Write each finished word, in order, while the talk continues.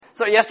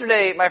So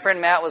yesterday, my friend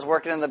Matt was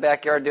working in the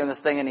backyard doing this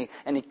thing,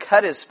 and he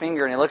cut his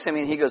finger, and he looks at me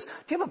and he goes, "Do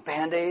you have a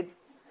Band-Aid?"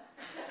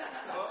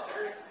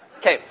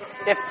 Okay,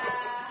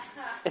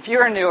 if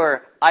you're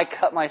newer, I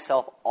cut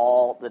myself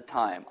all the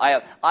time.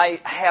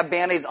 I have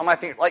Band-Aids on my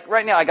finger. Like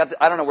right now, I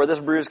don't know where this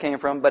bruise came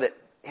from, but it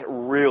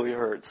really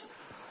hurts.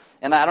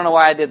 And I don't know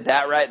why I did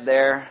that right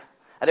there.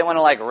 I didn't want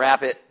to like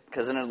wrap it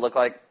because then it would look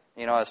like,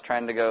 I was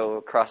trying to go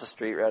across the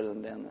street rather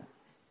than down there.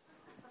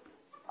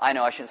 I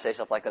know I shouldn't say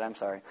stuff like that. I'm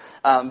sorry.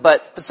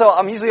 But so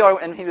I'm usually,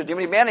 and he goes, "Do you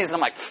have any Band-Aids?" And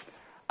I'm like,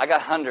 "I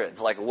got hundreds.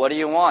 Like, what do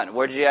you want?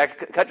 Where did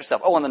you cut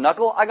yourself?" "Oh, on the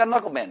knuckle? I got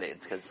knuckle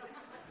Band-Aids." Because,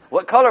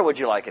 what color would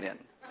you like it in?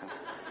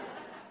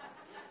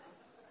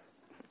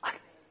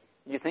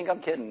 You think I'm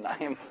kidding? I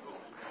am.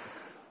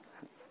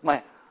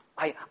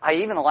 I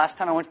even the last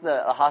time I went to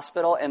the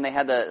hospital and they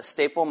had to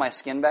staple my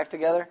skin back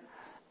together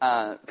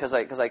because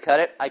I cut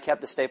it, I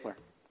kept a stapler.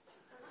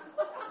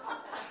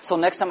 So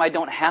next time I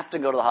don't have to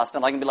go to the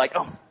hospital, I can be like,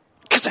 "Oh."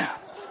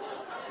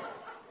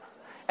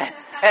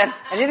 And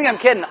you think I'm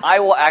kidding? I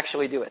will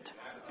actually do it.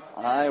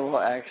 I will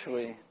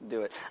actually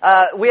do it.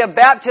 We have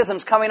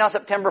baptisms coming on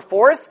September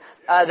 4th.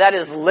 That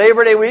is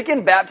Labor Day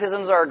weekend.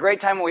 Baptisms are a great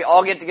time when we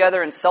all get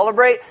together and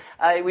celebrate.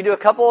 We do a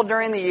couple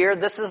during the year.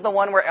 This is the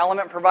one where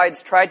Element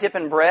provides tri-tip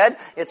and bread.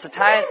 It's a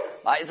time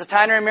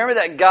to remember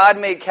that God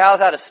made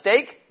cows out of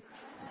steak.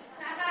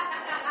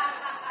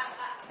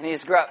 And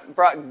He's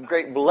brought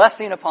great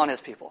blessing upon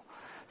His people.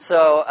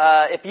 So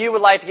if you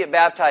would like to get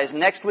baptized,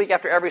 next week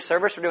after every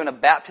service, we're doing a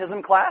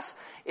baptism class.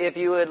 If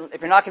you're not going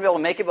to be able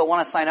to make it but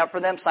want to sign up for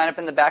them, sign up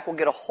in the back. We'll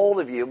get a hold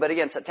of you. But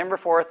again, September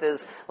 4th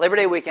is Labor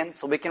Day weekend.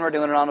 So the weekend we're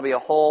doing it on will be a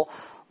whole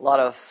lot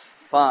of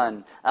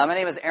fun. My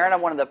name is Aaron.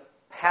 I'm one of the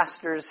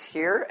pastors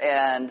here.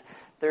 And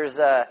there's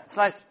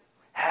sometimes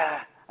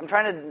I'm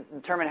trying to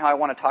determine how I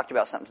want to talk to you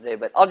about something today,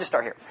 but I'll just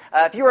start here.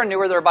 If you are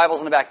newer, there are Bibles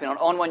in the back. If you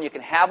don't own one, you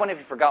can have one. If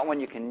you forgot one,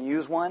 you can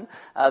use one.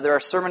 There are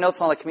sermon notes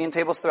on the communion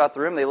tables throughout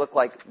the room. They look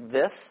like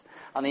this.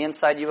 On the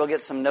inside, you will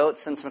get some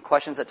notes and some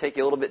questions that take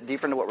you a little bit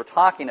deeper into what we're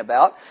talking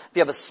about. If you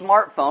have a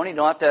smartphone, you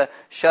don't have to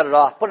shut it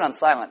off. Put it on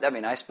silent. That'd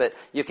be nice. But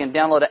you can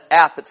download an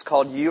app. It's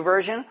called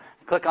YouVersion.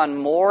 Click on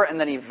More and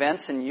then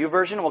Events in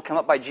YouVersion. It will come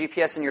up by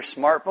GPS in your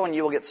smartphone.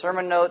 You will get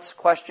sermon notes,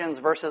 questions,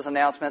 verses,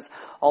 announcements,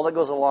 all that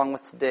goes along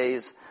with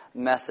today's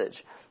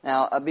message.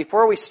 Now,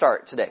 before we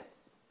start today,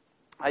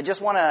 I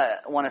just want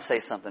to say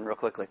something real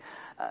quickly.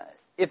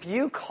 If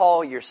you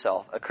call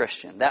yourself a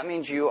Christian, that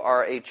means you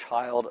are a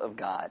child of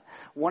God.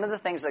 One of the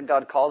things that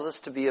God calls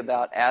us to be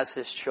about as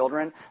His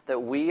children,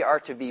 that we are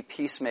to be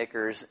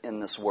peacemakers in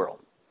this world.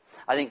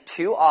 I think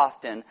too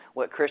often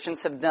what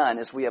Christians have done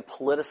is we have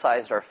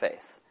politicized our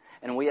faith.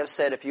 And we have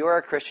said, if you are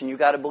a Christian, you've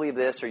got to believe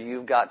this or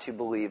you've got to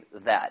believe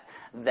that.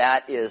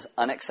 That is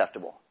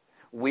unacceptable.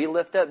 We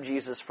lift up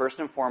Jesus first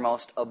and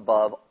foremost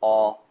above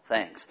all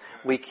things.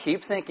 We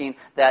keep thinking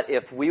that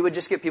if we would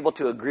just get people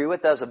to agree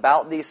with us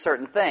about these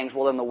certain things,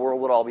 well, then the world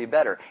would all be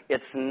better.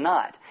 It's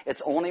not.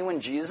 It's only when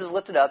Jesus is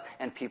lifted up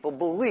and people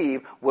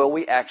believe will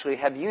we actually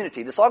have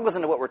unity. This all goes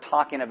into what we're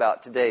talking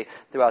about today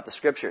throughout the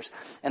Scriptures.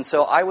 And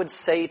so I would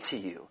say to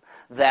you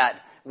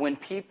that when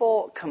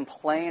people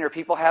complain or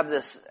people have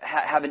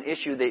an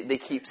issue, they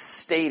keep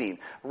stating.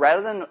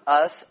 Rather than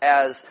us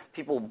as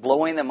people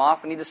blowing them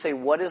off, we need to say,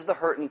 what is the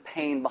hurt and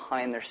pain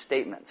behind their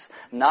statements?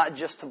 Not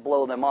just to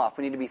blow them off.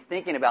 We need to be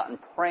thinking about and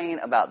praying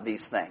about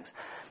these things.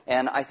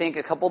 And I think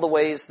a couple of the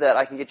ways that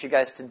I can get you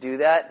guys to do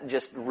that,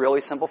 just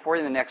really simple for you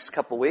in the next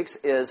couple of weeks,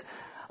 is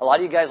a lot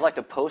of you guys like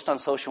to post on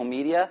social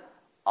media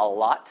a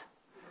lot.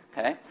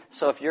 Okay,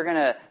 so if you're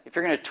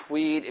gonna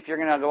tweet, if you're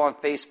gonna go on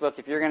Facebook,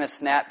 if you're gonna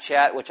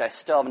Snapchat, which I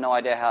still have no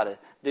idea how to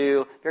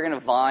do, if you're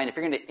gonna Vine, if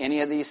you're gonna do any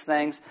of these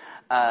things,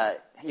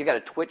 you got a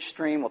Twitch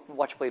stream,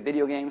 watch play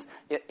video games,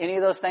 any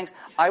of those things,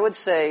 I would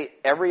say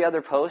every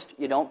other post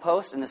you don't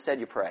post, and instead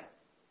you pray.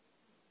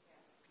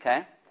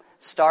 Okay,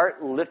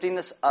 start lifting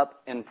this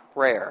up in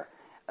prayer.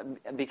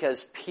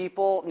 Because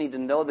people need to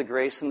know the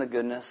grace and the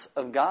goodness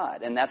of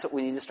God. And that's what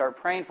we need to start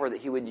praying for,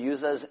 that He would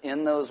use us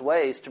in those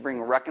ways to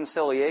bring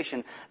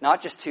reconciliation,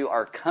 not just to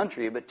our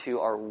country, but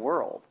to our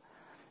world.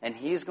 And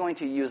He's going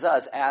to use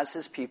us as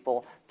His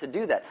people to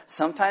do that.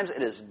 Sometimes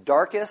it is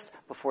darkest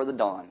before the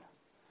dawn.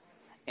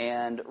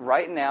 And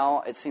right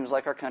now, it seems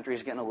like our country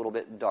is getting a little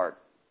bit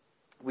dark.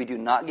 We do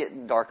not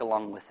get dark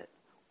along with it.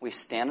 We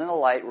stand in the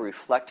light, we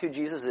reflect who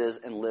Jesus is,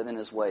 and live in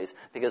His ways.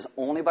 Because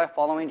only by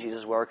following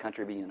Jesus will our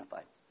country be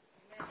unified.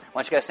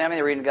 Why don't you guys stand with me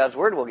and read God's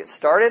Word? We'll get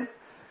started.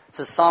 This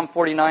is Psalm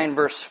 49,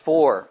 verse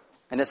 4.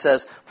 And it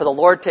says, "For the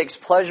Lord takes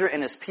pleasure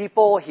in His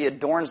people. He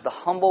adorns the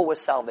humble with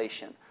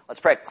salvation." Let's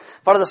pray.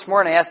 Father, this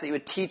morning I ask that You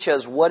would teach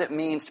us what it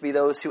means to be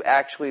those who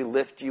actually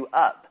lift You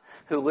up,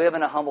 who live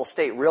in a humble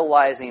state,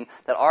 realizing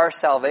that our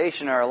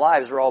salvation and our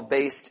lives are all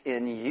based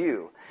in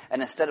You.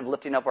 And instead of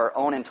lifting up our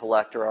own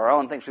intellect or our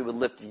own things, we would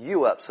lift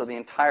You up so the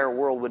entire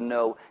world would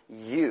know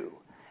You.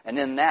 And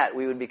in that,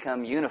 we would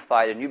become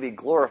unified and You be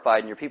glorified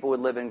and Your people would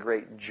live in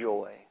great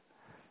joy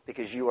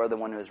because You are the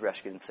one who has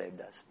rescued and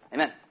saved us.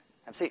 Amen.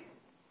 Have a seat.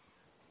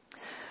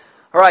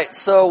 All right,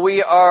 so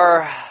we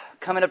are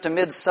coming up to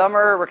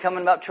midsummer. We're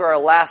coming up to our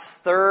last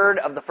third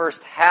of the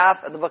first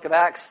half of the book of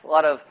Acts. A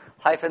lot of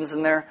hyphens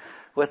in there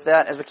with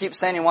that. As we keep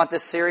saying, we want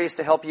this series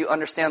to help you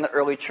understand the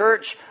early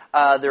church,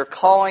 their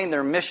calling,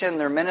 their mission,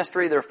 their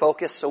ministry, their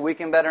focus, so we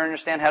can better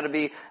understand how to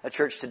be a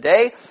church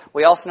today.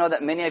 We also know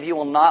that many of you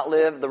will not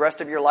live the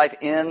rest of your life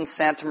in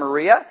Santa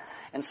Maria.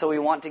 And so we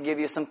want to give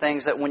you some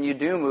things that when you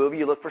do move,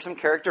 you look for some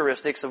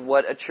characteristics of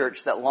what a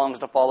church that longs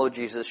to follow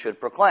Jesus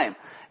should proclaim.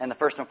 And the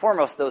first and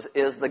foremost, those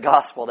is the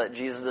gospel, that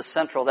Jesus is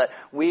central, that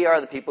we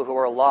are the people who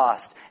are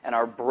lost and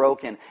are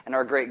broken, and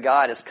our great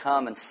God has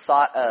come and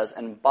sought us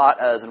and bought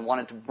us and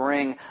wanted to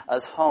bring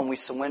us home. We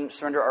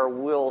surrender our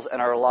wills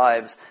and our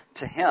lives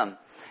to Him.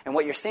 And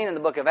what you're seeing in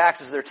the book of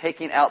Acts is they're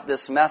taking out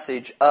this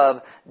message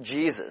of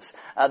Jesus.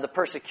 The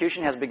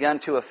persecution has begun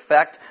to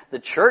affect the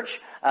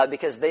church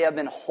because they have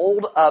been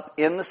holed up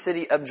in the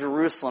city of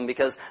Jerusalem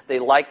because they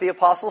like the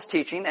apostles'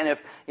 teaching. And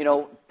if,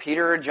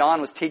 Peter or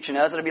John was teaching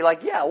us, it'd be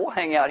like, yeah, we'll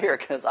hang out here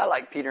because I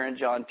like Peter and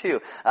John too.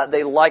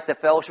 They like the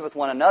fellowship with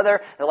one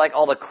another. They like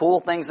all the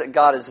cool things that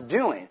God is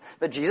doing.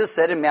 But Jesus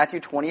said in Matthew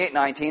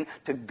 28:19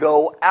 to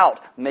go out,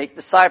 make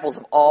disciples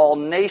of all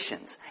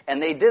nations.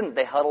 And they didn't.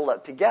 They huddled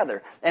up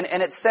together. And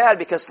it's sad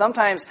because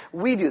sometimes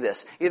we do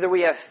this. Either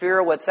we have fear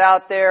of what's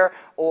out there,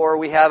 or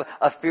we have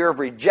a fear of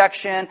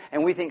rejection,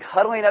 and we think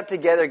huddling up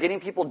together, getting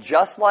people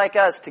just like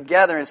us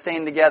together and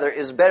staying together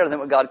is better than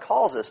what God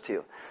calls us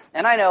to.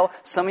 And I know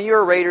some of you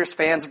are Raiders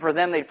fans, and for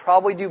them they'd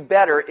probably do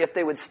better if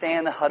they would stay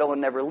in the huddle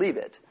and never leave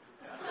it.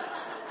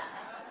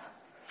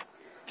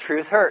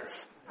 Truth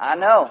hurts. I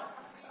know.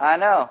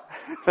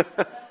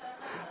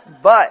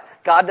 But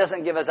God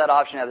doesn't give us that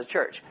option as a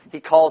church. He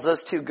calls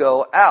us to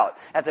go out.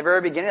 At the very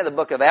beginning of the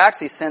book of Acts,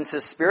 He sends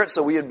His Spirit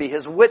so we would be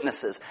His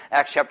witnesses.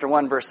 Acts chapter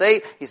 1, verse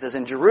 8, He says,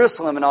 in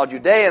Jerusalem and all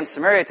Judea and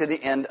Samaria to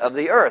the end of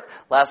the earth.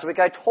 Last week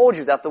I told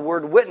you that the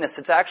word witness,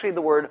 it's actually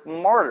the word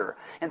martyr.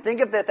 And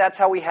think of that, that's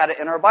how we had it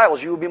in our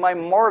Bibles. You will be my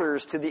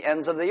martyrs to the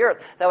ends of the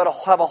earth. That would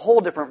have a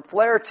whole different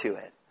flair to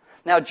it.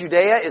 Now,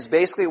 Judea is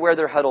basically where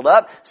they're huddled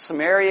up.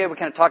 Samaria, we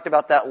kind of talked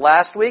about that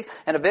last week.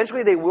 And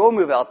eventually they will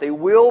move out. They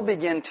will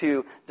begin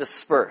to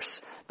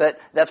disperse. But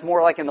that's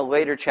more like in the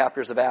later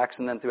chapters of Acts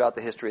and then throughout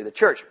the history of the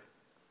church.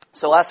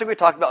 So last week we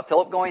talked about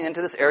Philip going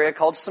into this area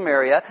called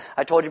Samaria.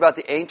 I told you about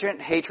the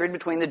ancient hatred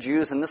between the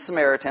Jews and the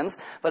Samaritans.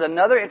 But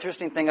another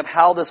interesting thing of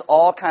how this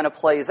all kind of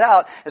plays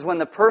out is when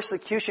the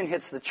persecution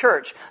hits the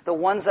church, the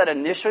ones that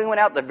initially went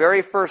out, the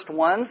very first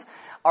ones,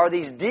 are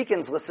these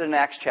deacons listed in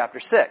Acts chapter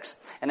 6.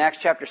 In Acts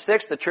chapter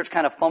 6, the church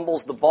kind of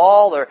fumbles the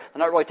ball. They're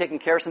not really taking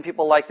care of some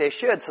people like they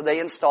should, so they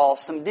install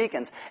some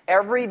deacons.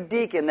 Every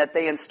deacon that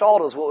they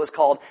installed was what was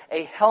called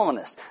a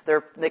Hellenist.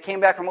 They came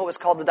back from what was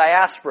called the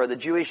diaspora, the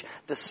Jewish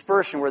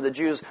dispersion, where the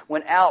Jews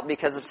went out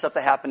because of stuff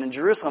that happened in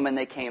Jerusalem, and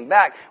they came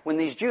back. When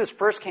these Jews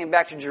first came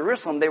back to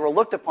Jerusalem, they were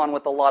looked upon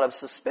with a lot of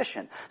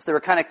suspicion. So they were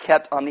kind of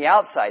kept on the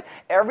outside.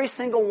 Every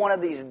single one of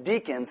these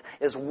deacons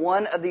is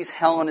one of these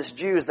Hellenist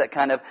Jews that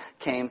kind of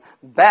came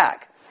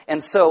back.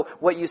 And so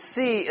what you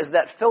see is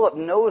that Philip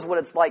knows what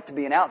it's like to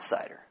be an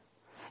outsider.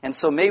 And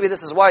so maybe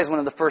this is why he's one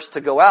of the first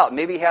to go out.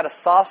 Maybe he had a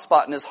soft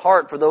spot in his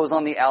heart for those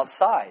on the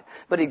outside.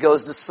 But he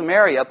goes to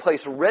Samaria, a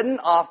place written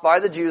off by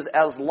the Jews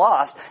as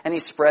lost, and he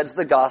spreads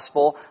the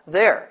gospel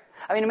there.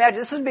 I mean, imagine,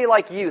 this would be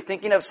like you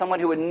thinking of someone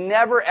who would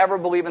never, ever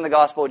believe in the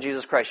gospel of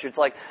Jesus Christ. It's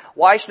like,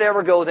 why should I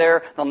ever go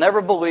there? They'll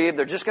never believe.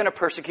 They're just going to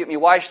persecute me.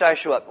 Why should I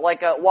show up?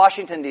 Like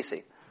Washington,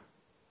 D.C.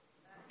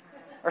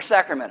 Or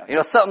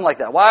Sacramento, something like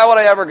that. Why would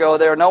I ever go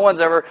there? No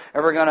one's ever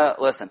going to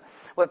listen.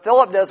 What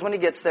Philip does when he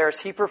gets there is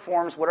he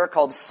performs what are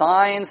called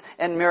signs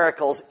and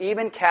miracles,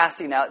 even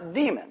casting out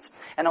demons.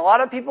 And a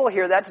lot of people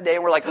hear that today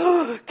and we're like,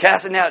 oh,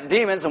 casting out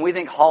demons, and we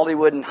think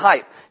Hollywood and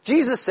hype.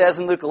 Jesus says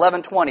in Luke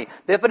 11:20,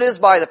 if it is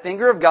by the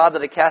finger of God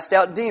that I cast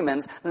out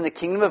demons, then the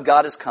kingdom of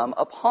God has come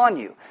upon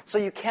you. So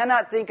you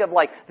cannot think of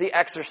like The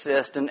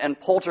Exorcist and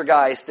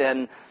Poltergeist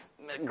and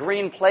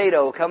green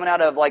Play-Doh coming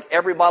out of like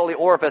every bodily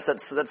orifice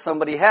that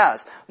somebody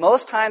has.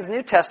 Most times in the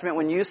New Testament,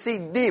 when you see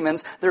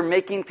demons, they're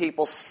making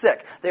people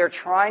sick. They're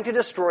trying to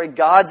destroy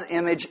God's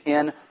image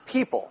in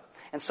people.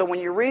 And so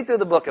when you read through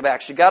the book of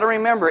Acts, you got to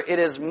remember it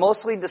is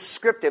mostly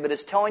descriptive. It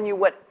is telling you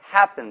what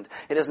happened.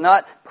 It is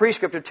not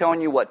prescriptive,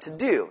 telling you what to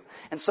do.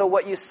 And so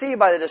what you see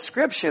by the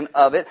description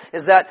of it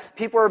is that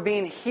people are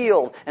being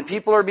healed and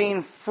people are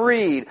being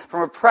freed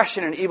from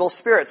oppression and evil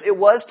spirits. It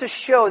was to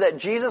show that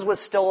Jesus was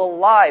still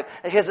alive,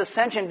 that His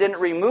ascension didn't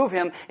remove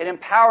Him. It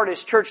empowered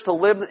His church to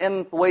live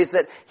in ways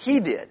that He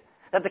did.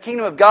 That the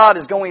kingdom of God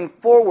is going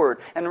forward.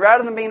 And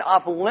rather than being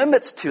off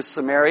limits to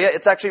Samaria,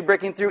 it's actually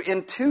breaking through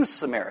into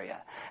Samaria.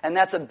 And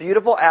that's a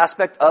beautiful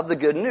aspect of the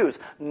good news.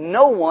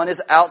 No one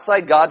is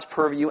outside God's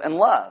purview and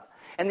love.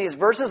 And these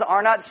verses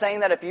are not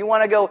saying that if you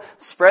want to go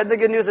spread the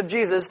good news of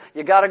Jesus,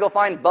 you got to go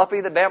find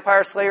Buffy the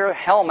Vampire Slayer,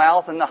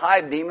 Hellmouth, and the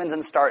hive demons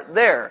and start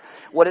there.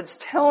 What it's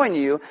telling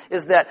you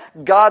is that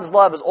God's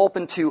love is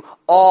open to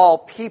all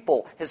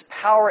people. His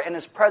power and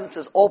His presence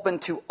is open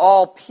to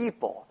all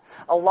people.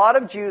 A lot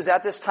of Jews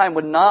at this time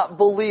would not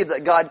believe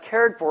that God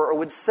cared for or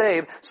would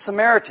save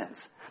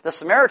Samaritans. The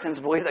Samaritans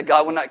believed that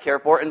God would not care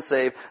for and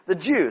save the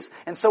Jews.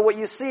 And so what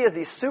you see is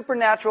these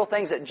supernatural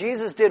things that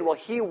Jesus did while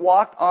he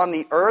walked on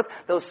the earth,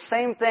 those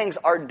same things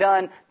are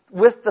done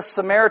with the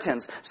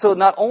Samaritans. So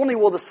not only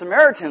will the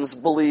Samaritans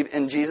believe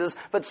in Jesus,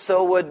 but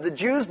so would the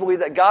Jews believe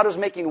that God was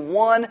making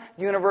one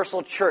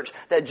universal church,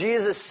 that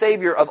Jesus is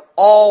Savior of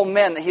all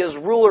men, that He is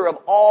ruler of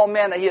all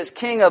men, that He is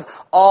King of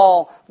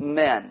all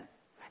men.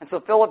 And so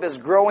Philip is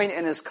growing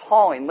in his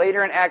calling.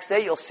 Later in Acts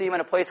 8, you'll see him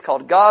in a place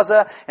called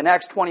Gaza. In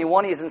Acts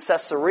 21, he's in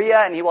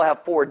Caesarea, and he will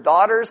have 4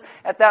 daughters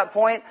at that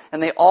point,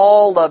 and they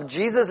all love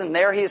Jesus, and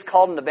there he is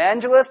called an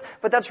evangelist.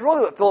 But that's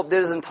really what Philip did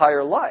his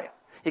entire life.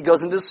 He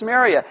goes into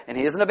Samaria, and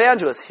he is an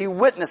evangelist. He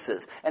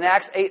witnesses. In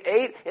Acts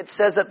 8:8, it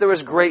says that there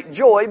was great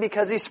joy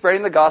because he's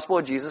spreading the gospel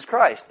of Jesus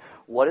Christ.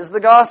 What is the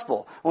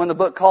gospel? When the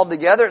book called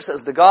together, it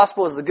says the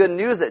gospel is the good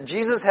news that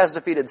Jesus has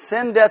defeated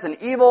sin, death, and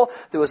evil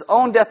through His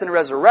own death and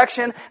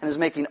resurrection, and is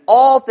making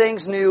all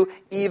things new,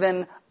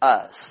 even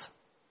us.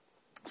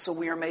 So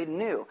we are made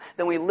new.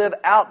 Then we live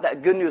out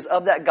that good news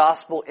of that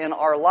gospel in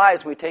our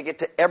lives. We take it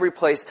to every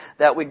place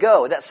that we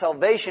go. That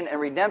salvation and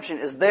redemption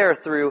is there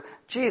through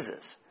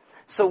Jesus.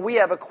 So we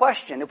have a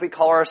question if we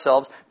call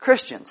ourselves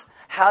Christians.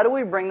 How do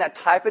we bring that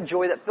type of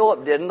joy that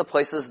Philip did in the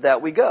places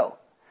that we go?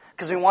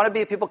 Because we want to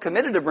be people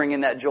committed to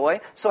bringing that joy.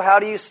 So how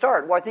do you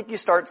start? Well, I think you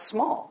start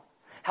small.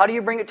 How do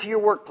you bring it to your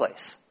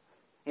workplace?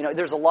 You know,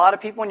 there's a lot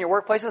of people in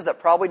your workplaces that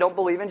probably don't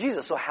believe in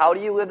Jesus. So how do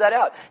you live that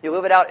out? You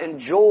live it out in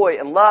joy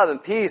and love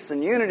and peace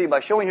and unity by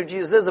showing who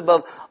Jesus is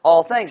above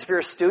all things. If you're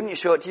a student, you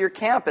show it to your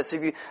campus.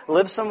 If you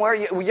live somewhere,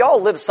 you all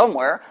live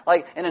somewhere,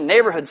 like in a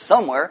neighborhood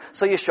somewhere,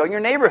 so you show your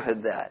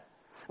neighborhood that.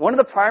 One of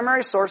the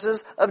primary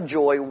sources of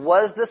joy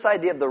was this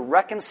idea of the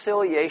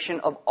reconciliation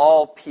of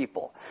all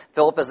people.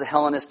 Philip is a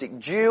Hellenistic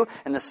Jew,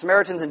 and the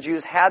Samaritans and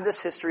Jews had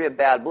this history of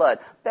bad blood.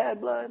 Bad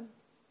blood?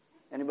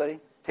 Anybody?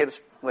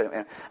 Wait a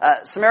minute.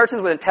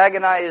 Samaritans would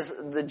antagonize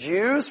the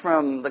Jews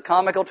from the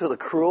comical to the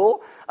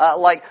cruel.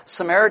 Like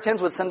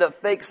Samaritans would send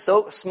up fake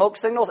smoke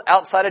signals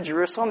outside of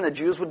Jerusalem, and the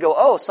Jews would go,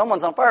 oh,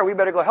 someone's on fire, we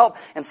better go help.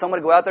 And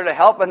someone would go out there to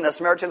help, and the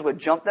Samaritans would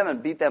jump them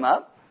and beat them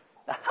up.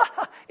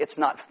 It's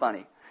not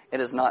funny. It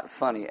is not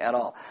funny at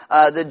all.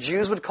 The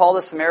Jews would call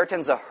the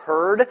Samaritans a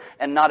herd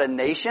and not a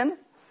nation.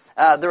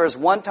 There was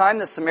one time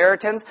the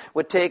Samaritans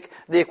would take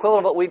the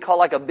equivalent of what we'd call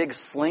like a big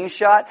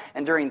slingshot,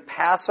 and during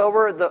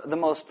Passover, the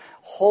most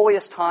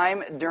holiest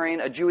time during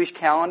a Jewish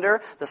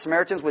calendar, the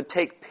Samaritans would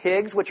take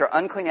pigs, which are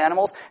unclean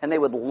animals, and they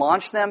would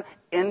launch them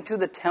into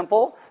the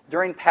temple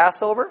during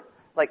Passover,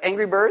 like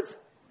Angry Birds.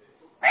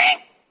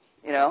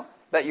 You know,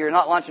 but you're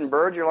not launching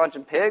birds, you're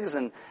launching pigs,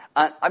 and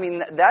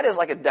that is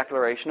like a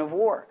declaration of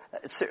war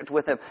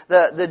with them.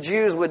 The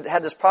Jews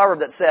had this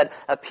proverb that said,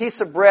 a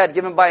piece of bread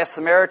given by a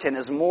Samaritan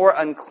is more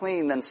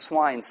unclean than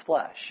swine's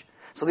flesh.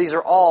 So these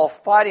are all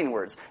fighting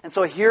words. And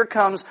so here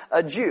comes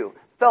a Jew,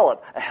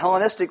 Philip, a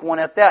Hellenistic one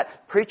at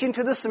that, preaching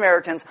to the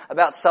Samaritans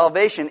about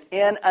salvation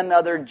in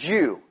another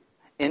Jew,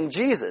 in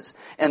Jesus.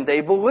 And they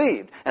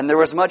believed. And there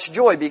was much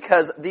joy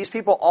because these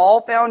people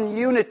all found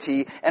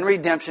unity and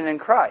redemption in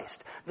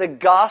Christ. The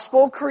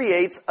gospel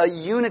creates a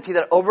unity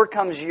that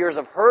overcomes years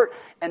of hurt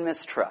and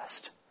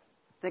mistrust.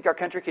 Think our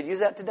country could use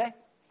that today?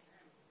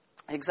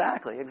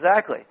 Exactly.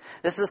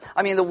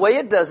 The way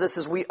it does this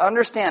is we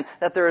understand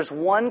that there is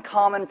one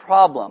common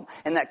problem,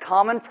 and that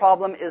common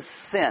problem is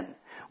sin.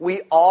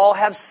 We all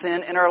have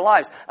sin in our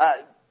lives.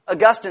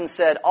 Augustine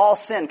said, all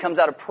sin comes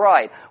out of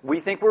pride. We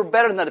think we're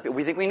better than other people.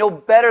 We think we know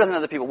better than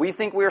other people. We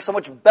think we are so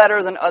much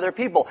better than other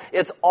people.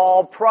 It's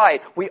all pride.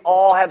 We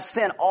all have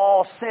sin.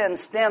 All sin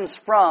stems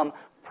from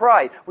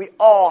pride. We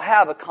all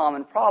have a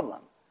common problem.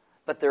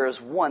 But there is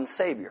one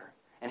Savior,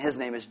 and His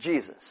name is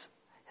Jesus.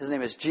 His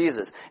name is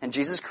Jesus. And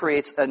Jesus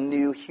creates a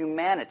new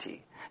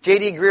humanity.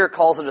 J.D. Greear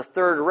calls it a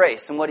third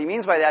race. And what he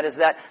means by that is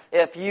that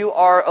if you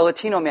are a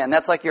Latino man,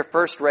 that's like your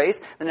first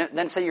race.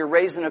 Then say you're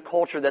raised in a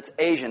culture that's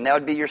Asian. That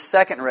would be your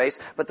second race.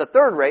 But the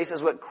third race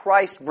is what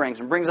Christ brings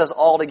and brings us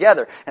all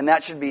together. And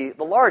that should be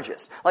the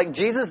largest. Like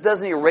Jesus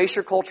doesn't erase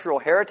your cultural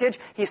heritage.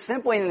 He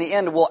simply, in the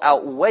end, will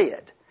outweigh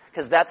it.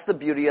 Because that's the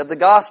beauty of the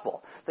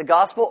gospel. The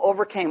gospel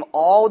overcame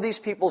all of these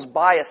people's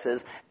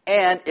biases,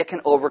 and it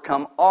can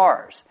overcome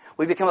ours.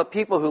 We become a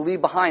people who leave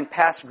behind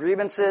past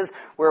grievances,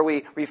 where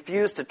we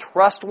refuse to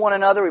trust one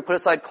another. We put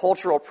aside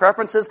cultural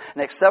preferences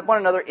and accept one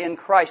another in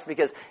Christ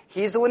because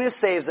He's the one who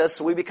saves us,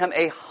 so we become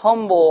a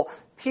humble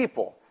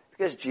people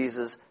because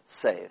Jesus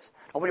saves.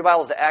 Open your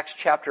Bibles to Acts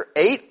chapter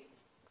 8.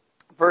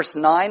 Verse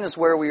 9 is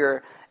where we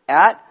are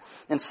at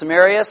in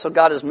Samaria. So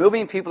God is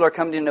moving. People are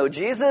coming to know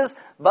Jesus,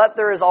 but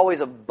there is always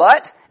a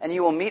but, and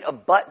you will meet a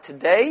but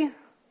today.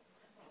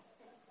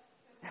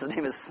 His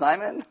name is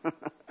Simon.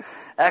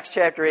 Acts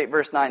chapter 8,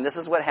 verse 9. This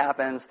is what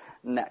happens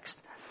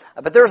next.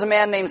 But there was a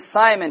man named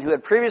Simon who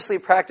had previously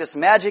practiced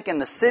magic in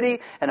the city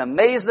and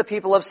amazed the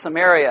people of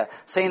Samaria,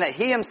 saying that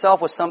he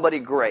himself was somebody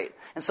great.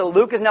 And so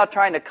Luke is now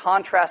trying to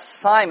contrast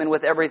Simon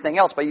with everything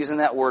else by using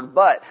that word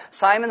but.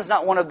 Simon's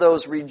not one of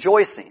those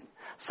rejoicing.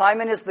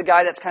 Simon is the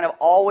guy that's kind of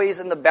always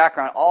in the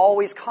background,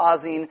 always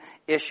causing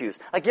issues.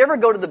 Like, you ever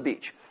go to the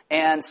beach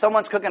and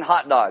someone's cooking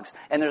hot dogs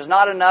and there's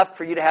not enough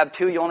for you to have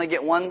two, you only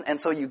get one, and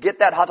so you get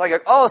that hot dog, you're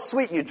like, oh,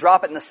 sweet, and you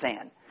drop it in the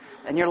sand.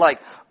 And you're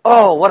like,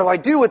 oh, what do I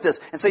do with this?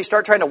 And so you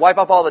start trying to wipe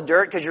up all the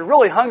dirt because you're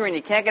really hungry and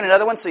you can't get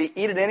another one, so you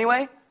eat it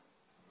anyway.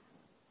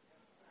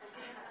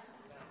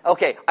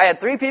 Okay, I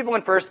had 3 people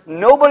in first,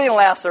 nobody in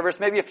last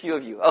service, maybe a few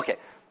of you. Okay,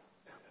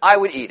 I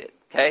would eat it,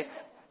 okay?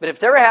 But if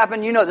it's ever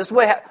happened, you know, this is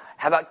what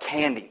how about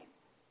candy?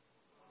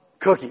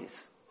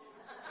 Cookies.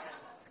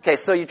 Okay,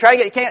 so you try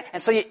to get candy,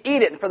 and so you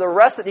eat it, and for the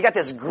rest of it, you got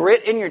this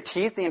grit in your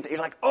teeth, and you're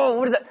like, oh,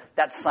 what is that?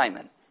 That's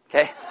Simon,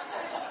 okay?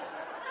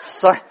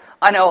 So,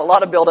 I know, a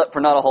lot of build-up for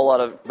not a whole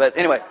lot of, but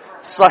anyway.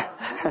 So,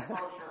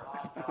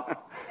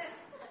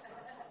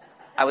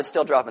 I would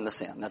still drop in the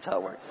sand. That's how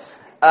it works.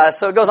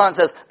 So it goes on and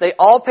says, they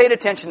all paid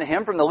attention to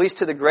him from the least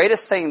to the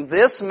greatest, saying,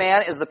 this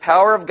man is the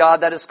power of God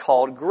that is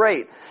called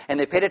great. And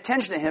they paid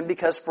attention to him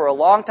because for a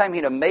long time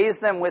he'd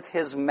amazed them with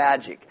his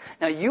magic.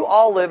 Now, you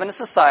all live in a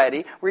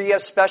society where you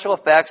have special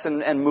effects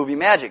and movie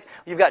magic.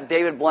 You've got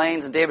David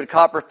Blaine's and David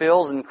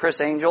Copperfield's and Chris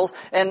Angel's,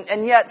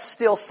 and yet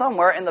still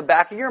somewhere in the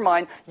back of your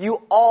mind,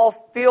 you all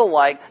feel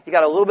like you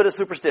got a little bit of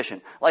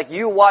superstition. Like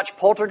you watch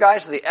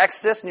Poltergeist or The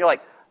Exorcist and you're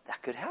like,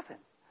 that could happen.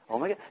 Oh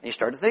my God. And you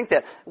start to think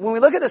that. When we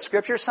look at the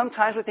scriptures,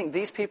 sometimes we think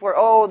these people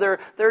are,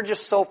 they're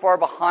just so far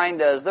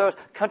behind us. Those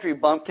country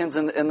bumpkins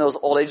in those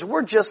old ages,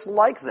 we're just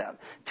like them.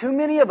 Too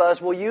many of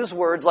us will use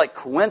words like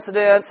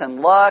coincidence and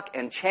luck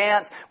and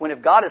chance, when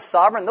if God is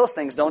sovereign, those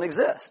things don't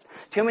exist.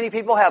 Too many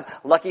people have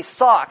lucky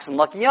socks and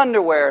lucky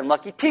underwear and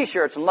lucky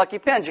t-shirts and lucky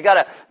pens. You got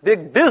a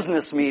big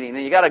business meeting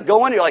and you got to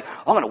go in, you're like,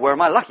 I'm going to wear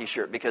my lucky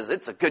shirt because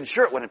it's a good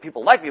shirt when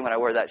people like me when I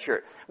wear that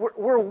shirt.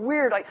 We're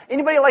weird. Like,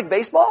 anybody like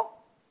baseball?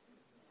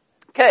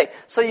 Okay,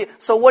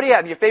 so what do you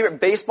have? Your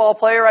favorite baseball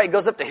player, right? He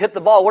goes up to hit the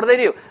ball. What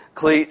do?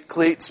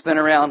 Cleat, spin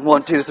around,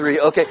 1, 2, 3,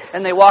 okay.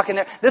 And they walk in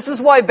there. This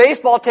is why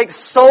baseball takes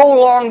so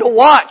long to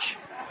watch.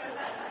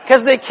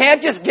 Because they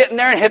can't just get in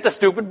there and hit the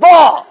stupid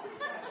ball.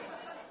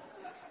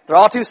 They're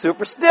all too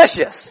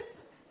superstitious.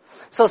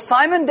 So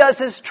Simon does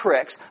his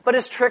tricks, but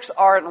his tricks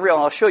aren't real.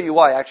 And I'll show you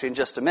why actually in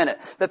just a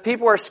minute. But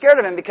people are scared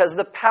of him because of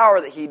the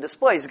power that he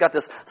displays. He's got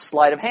this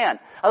sleight of hand.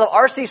 I love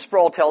R.C.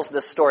 Sproul tells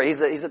this story.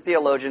 He's a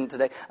theologian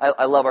today.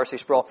 I love R.C.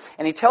 Sproul.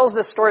 And he tells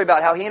this story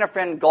about how he and a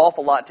friend golf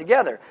a lot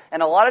together.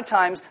 And a lot of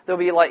times there'll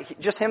be like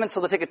just him, and so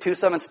they'll take a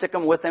twosome and stick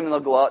them with him and they'll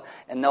go out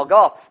and they'll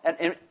golf.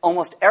 And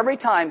almost every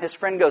time his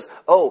friend goes,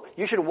 oh,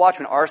 you should watch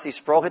when R.C.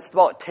 Sproul hits the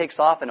ball. It takes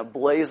off in a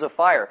blaze of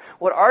fire.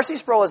 What R.C.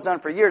 Sproul has done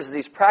for years is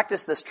he's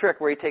practiced this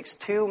trick where he takes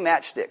 2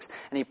 matchsticks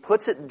and he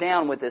puts it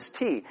down with his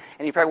tee,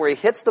 and where he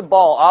hits the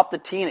ball off the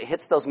tee and it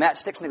hits those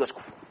matchsticks and it goes.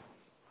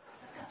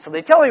 So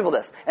they tell people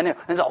this, and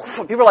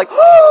people are like,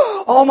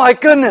 "Oh my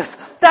goodness,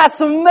 that's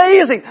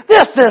amazing!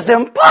 This is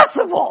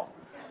impossible."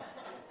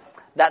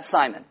 That's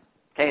Simon.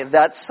 Okay,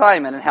 that's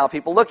Simon and how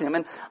people look at him.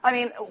 And I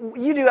mean,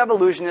 you do have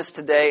illusionists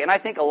today, and I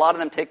think a lot of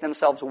them take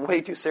themselves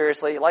way too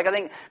seriously. Like, I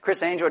think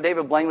Chris Angel or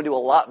David Blaine would do a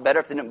lot better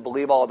if they didn't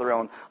believe all of their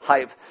own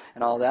hype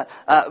and all that.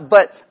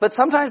 But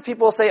sometimes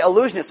people will say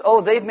illusionists,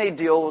 oh, they've made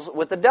deals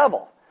with the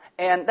devil.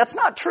 And that's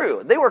not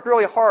true. They work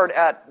really hard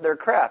at their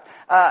craft.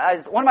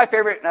 One of my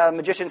favorite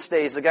magicians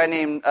today is a guy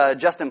named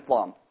Justin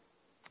Flom.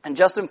 And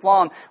Justin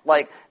Flom,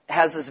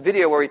 has this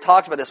video where he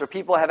talks about this, where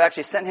people have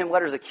actually sent him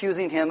letters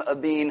accusing him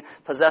of being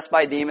possessed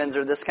by demons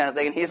or this kind of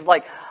thing. And he's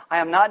like, I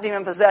am not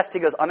demon possessed. He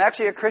goes, I'm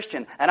actually a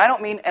Christian. And I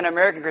don't mean an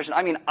American Christian.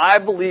 I mean, I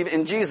believe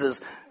in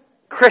Jesus.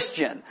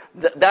 Christian.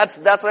 That's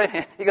what I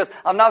mean. He goes,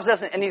 I'm not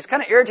possessed. And he's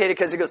kind of irritated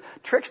because he goes,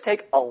 tricks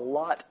take a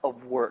lot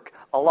of work.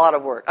 A lot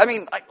of work. I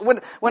mean,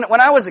 when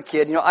I was a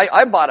kid,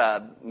 I bought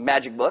a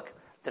magic book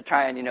to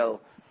try and,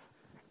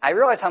 I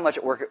realized how much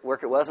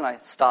work it was, and I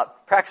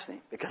stopped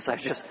practicing because I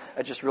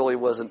just really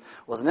wasn't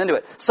into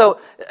it. So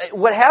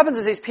what happens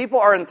is these people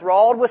are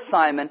enthralled with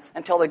Simon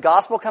until the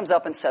gospel comes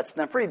up and sets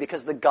them free,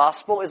 because the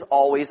gospel is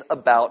always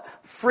about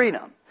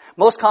freedom.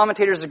 Most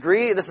commentators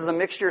agree this is a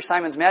mixture of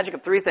Simon's magic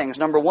of 3 things.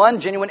 Number 1,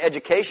 genuine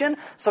education.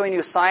 So he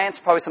knew science,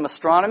 probably some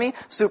astronomy.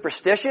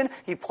 Superstition.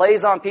 He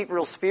plays on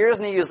people's fears,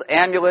 and he used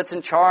amulets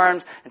and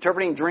charms,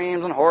 interpreting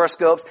dreams and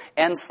horoscopes,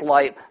 and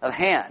sleight of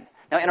hand.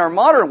 Now, in our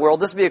modern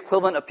world, this would be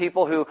equivalent of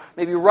people who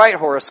maybe write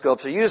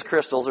horoscopes or use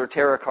crystals or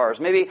tarot cards.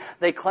 Maybe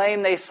they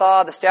claim they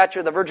saw the statue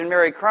of the Virgin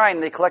Mary crying,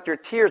 and they collect your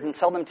tears and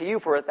sell them to you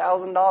for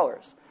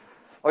 $1,000.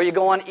 Or you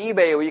go on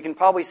eBay, where you can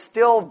probably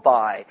still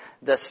buy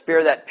the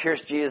spear that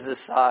pierced Jesus'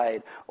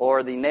 side,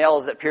 or the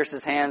nails that pierced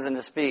his hands and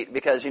his feet,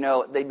 because,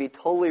 they'd be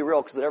totally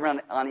real, because whatever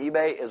on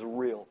eBay is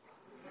real.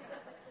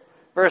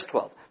 Verse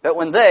 12. But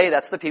when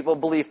that's the people,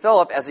 believed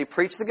Philip as he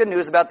preached the good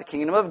news about the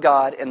kingdom of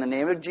God in the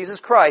name of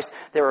Jesus Christ,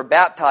 they were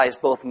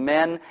baptized, both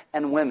men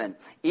and women.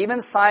 Even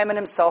Simon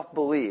himself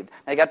believed.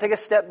 Now, you got to take a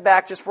step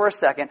back just for a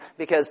second,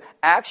 because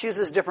Acts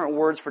uses different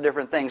words for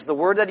different things. The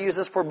word that he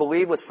uses for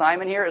believe with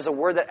Simon here is a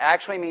word that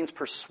actually means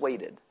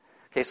persuaded.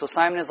 Okay, so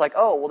Simon is like,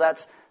 oh, well,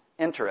 that's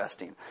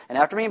Interesting. And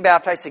after being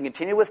baptized, he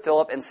continued with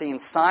Philip, and seeing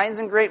signs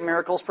and great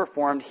miracles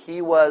performed, he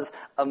was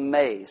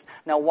amazed.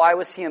 Now, why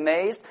was he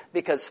amazed?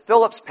 Because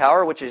Philip's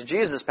power, which is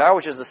Jesus' power,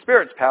 which is the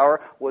Spirit's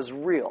power, was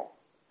real.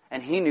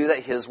 And he knew that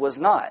his was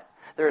not.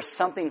 There is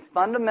something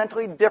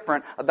fundamentally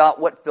different about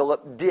what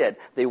Philip did.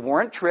 They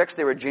weren't tricks,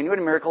 they were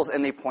genuine miracles,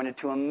 and they pointed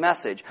to a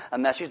message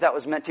that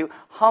was meant to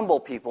humble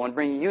people and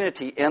bring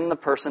unity in the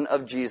person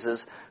of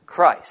Jesus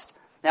Christ.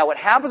 Now, what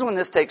happens when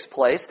this takes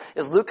place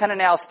is Luke kind of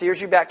now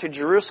steers you back to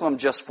Jerusalem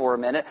just for a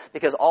minute,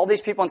 because all these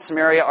people in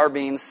Samaria are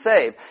being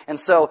saved. And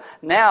so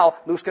now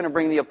Luke's going to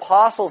bring the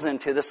apostles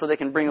into this so they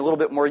can bring a little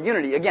bit more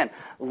unity. Again,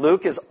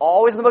 Luke is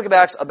always in the book of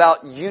Acts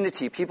about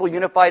unity, people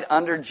unified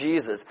under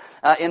Jesus.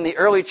 In the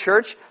early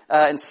church,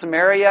 in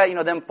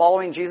Samaria, them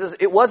following Jesus,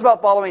 it was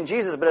about following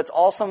Jesus, but it's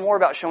also more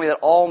about showing that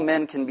all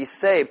men can be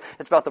saved.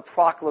 It's about the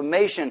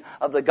proclamation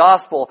of the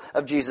gospel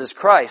of Jesus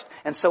Christ.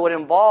 And so it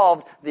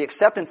involved the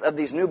acceptance of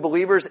these new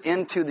believers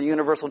into the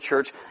universal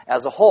church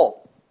as a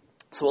whole.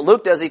 So what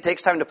Luke does, he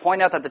takes time to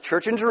point out that the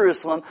church in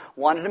Jerusalem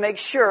wanted to make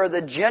sure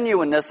the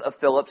genuineness of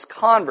Philip's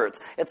converts.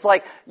 It's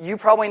like you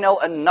probably know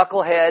a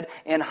knucklehead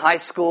in high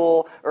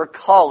school or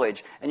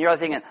college, and you're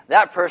thinking,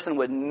 that person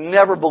would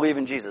never believe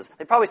in Jesus.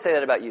 They probably say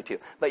that about you too.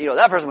 But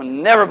that person would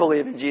never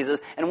believe in Jesus,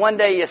 and one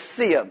day you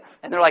see them,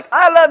 and they're like,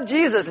 I love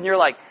Jesus, and you're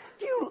like,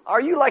 are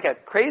you like a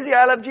crazy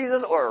I love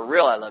Jesus or a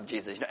real I love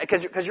Jesus?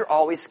 Because you're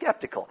always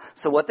skeptical.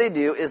 So what they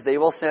do is they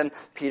will send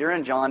Peter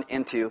and John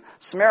into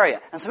Samaria.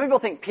 And some people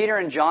think Peter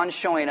and John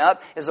showing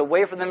up is a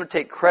way for them to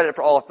take credit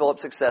for all of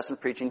Philip's success in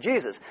preaching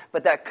Jesus.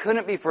 But that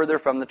couldn't be further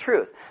from the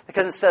truth.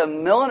 Because instead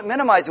of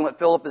minimizing what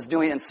Philip is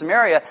doing in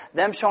Samaria,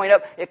 them showing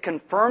up, it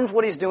confirms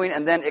what he's doing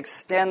and then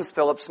extends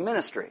Philip's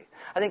ministry.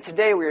 I think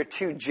today we are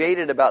too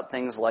jaded about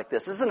things like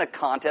this. This isn't a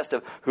contest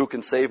of who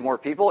can save more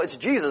people. It's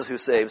Jesus who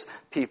saves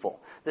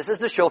people. This is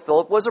to show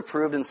Philip was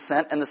approved and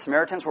sent, and the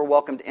Samaritans were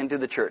welcomed into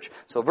the church.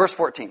 So verse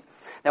 14.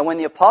 Now when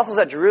the apostles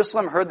at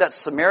Jerusalem heard that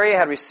Samaria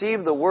had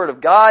received the word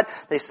of God,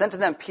 they sent to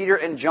them Peter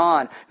and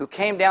John, who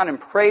came down and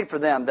prayed for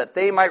them that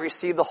they might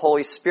receive the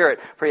Holy Spirit,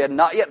 for he had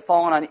not yet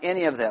fallen on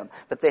any of them,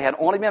 but they had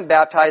only been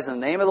baptized in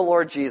the name of the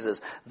Lord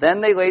Jesus.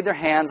 Then they laid their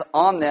hands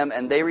on them,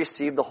 and they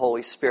received the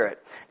Holy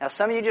Spirit. Now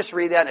some of you just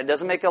read that, and it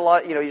doesn't make a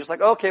lot, you're just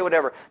like, okay,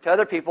 whatever. To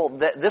other people,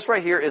 this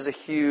right here is a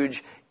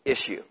huge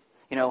issue.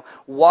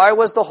 Why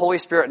was the Holy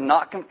Spirit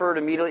not conferred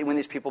immediately when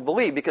these people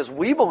believed? Because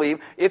we believe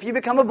if you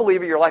become a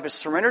believer, your life is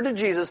surrendered to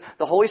Jesus,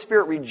 the Holy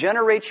Spirit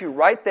regenerates you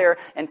right there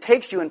and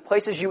takes you and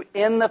places you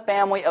in the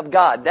family of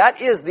God.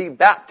 That is the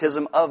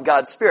baptism of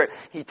God's Spirit.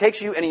 He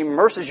takes you and he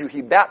immerses you.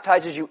 He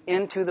baptizes you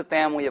into the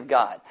family of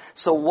God.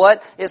 So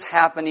what is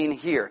happening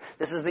here?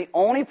 This is the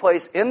only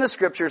place in the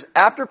Scriptures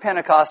after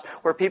Pentecost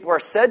where people are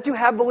said to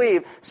have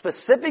believed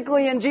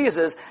specifically in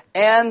Jesus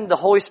and the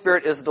Holy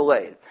Spirit is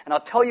delayed. And I'll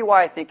tell you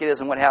why I think it is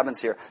and what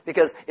happens here.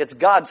 Because it's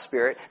God's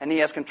Spirit, and He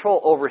has control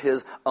over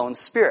His own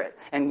Spirit.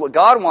 And what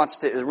God wants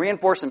to is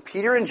reinforce in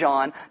Peter and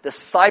John,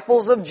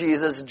 disciples of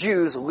Jesus,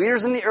 Jews,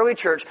 leaders in the early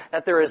church,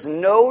 that there is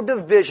no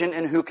division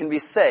in who can be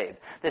saved.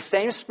 The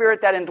same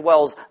Spirit that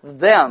indwells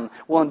them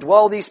will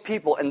indwell these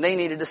people, and they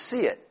needed to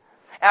see it.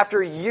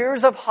 After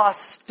years of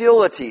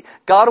hostility,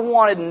 God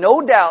wanted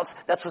no doubts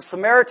that the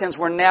Samaritans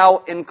were now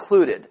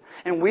included.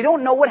 And we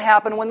don't know what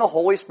happened when the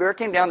Holy Spirit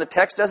came down. The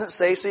text doesn't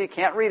say, so you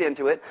can't read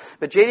into it.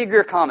 But J.D.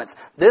 Greear comments,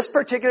 this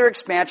particular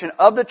expansion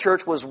of the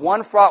church was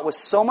one fraught with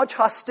so much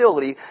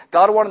hostility,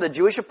 God wanted the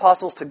Jewish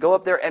apostles to go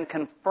up there and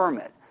confirm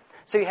it.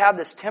 So you have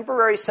this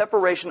temporary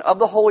separation of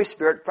the Holy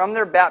Spirit from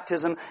their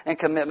baptism and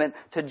commitment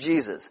to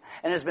Jesus.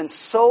 And it has been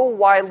so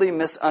widely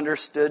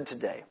misunderstood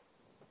today.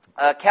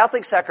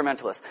 Catholic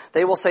sacramentalists,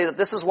 they will say that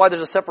this is why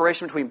there's a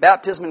separation between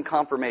baptism and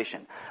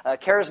confirmation.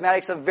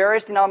 Charismatics of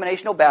various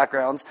denominational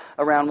backgrounds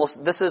around,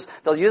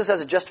 they'll use this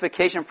as a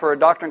justification for a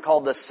doctrine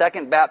called the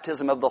second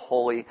baptism of the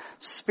Holy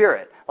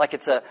Spirit. Like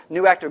it's a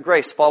new act of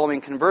grace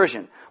following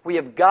conversion. We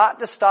have got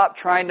to stop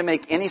trying to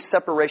make any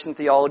separation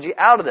theology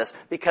out of this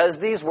because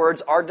these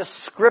words are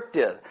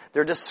descriptive.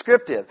 They're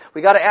descriptive.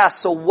 We got to ask,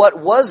 so what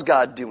was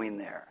God doing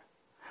there?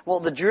 Well,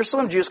 the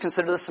Jerusalem Jews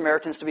considered the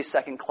Samaritans to be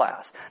second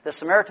class. The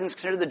Samaritans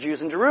considered the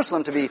Jews in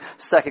Jerusalem to be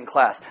second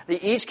class. They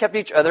each kept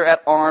each other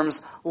at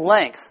arm's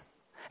length.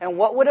 And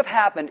what would have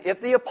happened if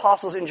the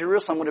apostles in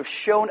Jerusalem would have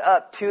shown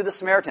up to the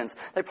Samaritans?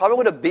 They probably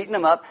would have beaten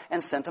them up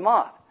and sent them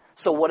off.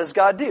 So what does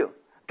God do?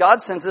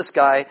 God sends this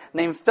guy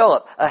named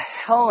Philip, a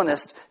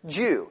Hellenist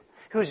Jew,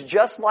 who's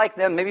just like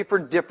them, maybe for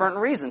different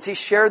reasons. He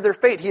shared their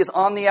fate. He is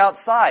on the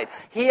outside.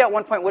 He at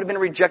one point would have been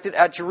rejected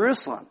at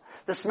Jerusalem.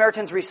 The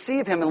Samaritans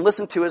receive him and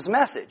listen to his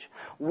message.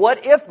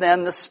 What if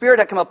then the Spirit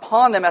had come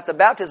upon them at the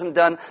baptism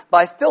done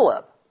by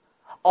Philip?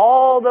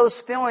 All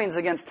those feelings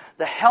against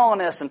the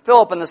Hellenists and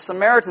Philip and the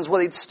Samaritans, well,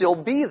 they'd still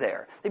be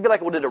there. They'd be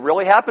like, well, did it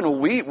really happen? Well,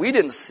 we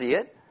didn't see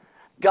it.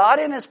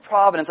 God in His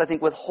providence, I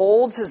think,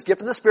 withholds His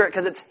gift of the Spirit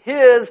because it's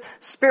His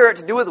Spirit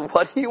to do with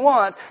what He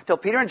wants till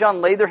Peter and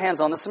John laid their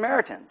hands on the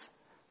Samaritans.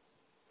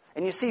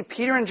 And you see,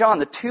 Peter and John,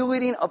 the two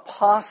leading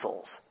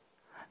apostles,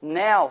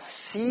 now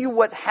see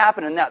what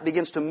happened, and that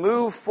begins to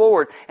move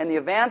forward. And the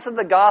advance of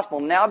the gospel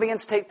now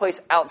begins to take place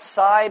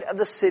outside of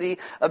the city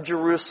of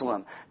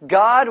Jerusalem.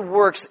 God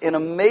works in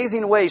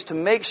amazing ways to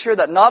make sure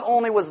that not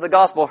only was the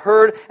gospel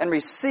heard and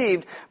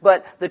received,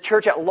 but the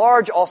church at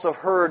large also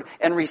heard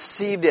and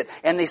received it.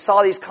 And they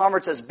saw these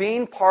converts as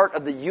being part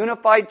of the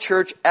unified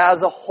church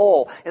as a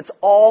whole. It's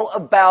all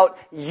about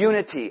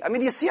unity. I mean,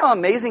 do you see how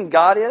amazing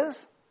God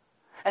is?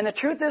 And the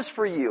truth is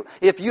for you,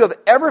 if you have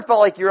ever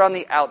felt like you're on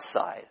the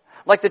outside,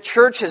 like the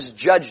church has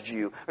judged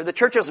you, or the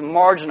church has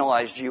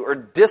marginalized you, or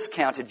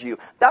discounted you,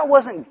 that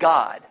wasn't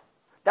God.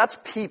 That's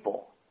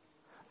people.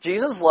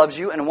 Jesus loves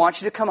you and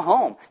wants you to come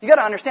home. You got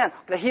to understand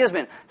that He has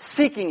been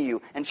seeking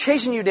you and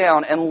chasing you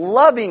down and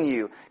loving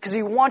you because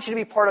He wants you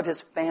to be part of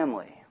His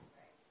family.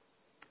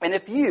 And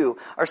if you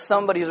are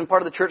somebody who's been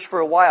part of the church for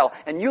a while,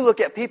 and you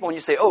look at people and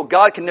you say, oh,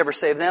 God can never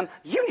save them,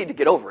 you need to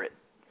get over it.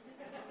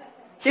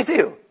 You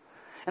do.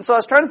 And so I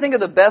was trying to think of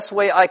the best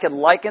way I could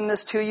liken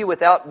this to you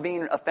without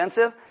being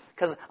offensive,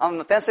 because I'm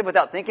offensive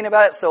without thinking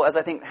about it. So as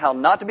I think how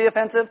not to be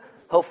offensive,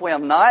 hopefully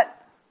I'm not,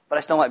 but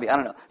I still might be. I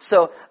don't know.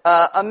 So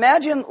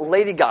imagine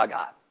Lady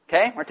Gaga.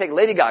 Okay? We're going to take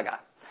Lady Gaga.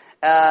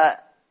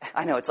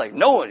 I know it's like,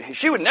 no,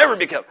 she would never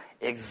become.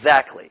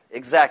 Exactly.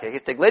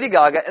 Let's take Lady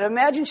Gaga and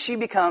imagine she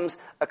becomes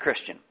a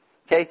Christian.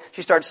 Okay?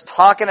 She starts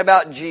talking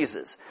about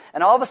Jesus.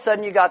 And all of a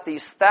sudden you got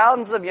these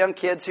thousands of young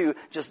kids who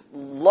just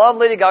love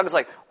Lady Gaga. It's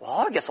like,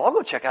 well, I guess I'll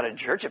go check out a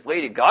church if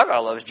Lady Gaga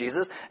loves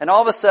Jesus. And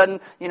all of a sudden,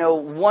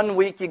 1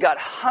 week you got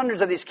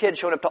hundreds of these kids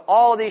showing up to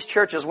all of these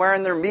churches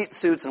wearing their meat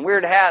suits and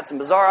weird hats and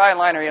bizarre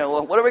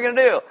eyeliner. What are we going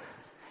to do?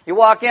 You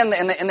walk in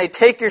and they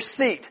take your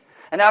seat.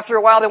 And after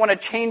a while they want to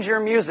change your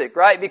music,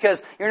 right?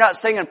 Because you're not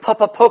singing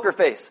Papa Poker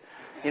Face.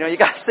 You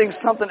got to sing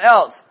something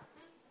else.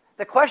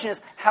 The question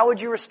is, how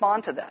would you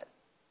respond to that?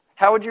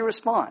 How would you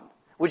respond?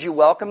 Would you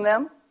welcome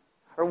them?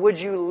 Or would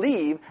you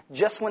leave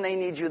just when they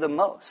need you the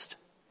most?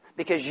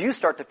 Because you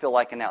start to feel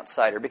like an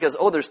outsider. Because,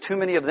 there's too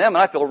many of them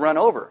and I feel run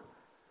over.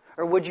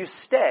 Or would you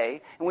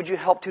stay and would you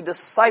help to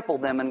disciple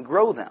them and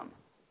grow them?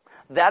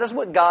 That is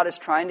what God is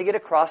trying to get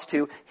across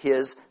to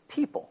His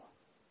people.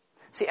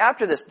 See,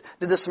 after this,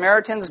 did the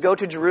Samaritans go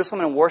to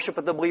Jerusalem and worship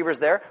with the believers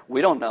there? We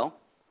don't know.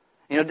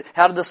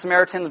 How did the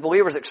Samaritans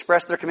believers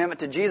express their commitment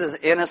to Jesus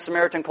in a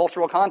Samaritan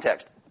cultural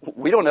context?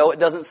 We don't know. It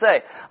doesn't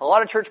say. A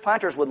lot of church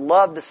planters would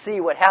love to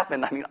see what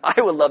happened.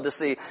 I would love to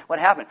see what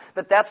happened.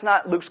 But that's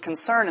not Luke's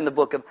concern in the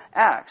book of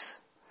Acts.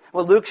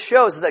 What Luke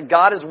shows is that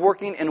God is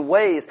working in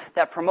ways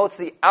that promotes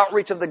the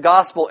outreach of the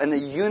gospel and the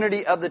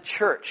unity of the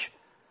church.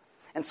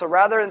 And so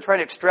rather than trying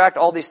to extract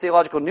all these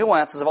theological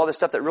nuances of all this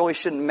stuff that really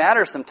shouldn't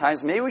matter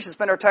sometimes, maybe we should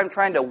spend our time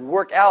trying to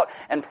work out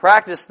and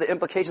practice the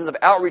implications of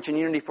outreach and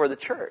unity for the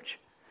church.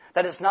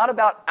 That it's not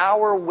about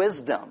our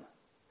wisdom.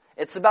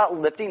 It's about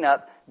lifting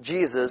up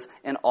Jesus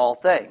in all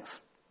things.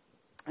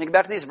 Let me get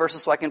back to these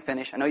verses so I can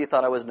finish. I know you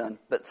thought I was done,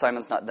 but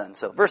Simon's not done.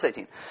 So, verse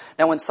 18.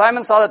 Now when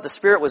Simon saw that the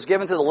Spirit was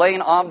given through the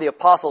laying on of the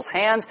apostles'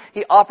 hands,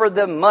 he offered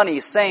them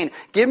money, saying,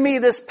 give me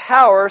this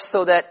power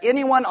so that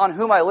anyone on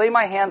whom I lay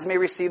my hands may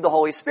receive the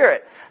Holy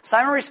Spirit.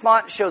 Simon's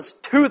response shows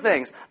two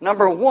things.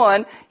 Number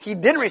one, he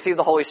didn't receive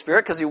the Holy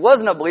Spirit because he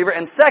wasn't a believer.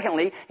 And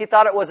secondly, he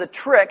thought it was a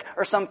trick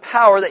or some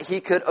power that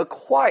he could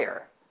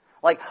acquire.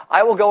 Like,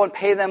 I will go and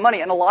pay them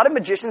money. And a lot of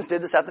magicians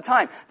did this at the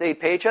time. They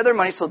pay each other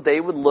money so they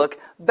would look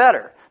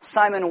better.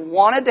 Simon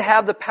wanted to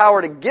have the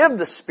power to give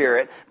the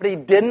Spirit, but he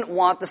didn't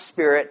want the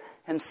Spirit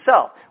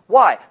himself.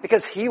 Why?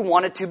 Because he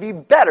wanted to be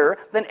better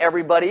than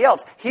everybody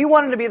else. He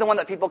wanted to be the one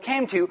that people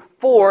came to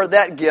for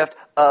that gift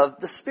of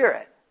the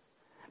Spirit.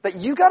 But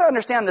you got to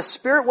understand, the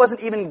Spirit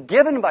wasn't even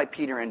given by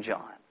Peter and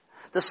John.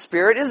 The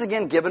Spirit is,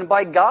 again, given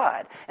by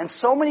God. And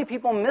so many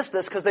people miss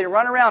this because they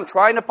run around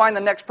trying to find the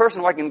next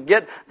person who I can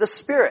get the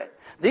Spirit.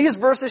 These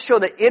verses show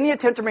that any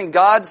attempt to bring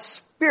God's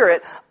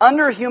Spirit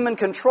under human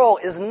control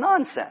is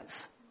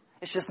nonsense.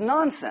 It's just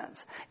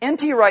nonsense.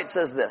 N.T. Wright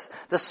says this,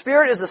 the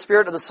Spirit is the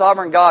Spirit of the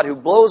sovereign God who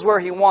blows where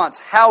He wants,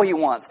 how He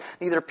wants.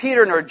 Neither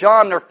Peter, nor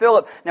John, nor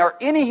Philip, nor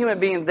any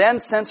human being then,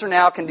 since, or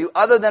now can do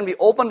other than be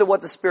open to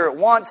what the Spirit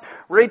wants,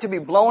 ready to be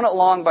blown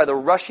along by the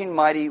rushing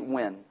mighty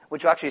wind,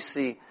 which we'll actually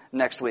see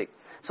next week.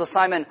 So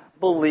Simon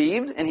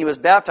believed and he was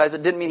baptized,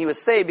 but didn't mean he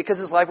was saved because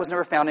his life was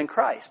never found in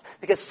Christ.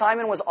 Because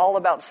Simon was all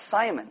about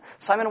Simon.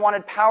 Simon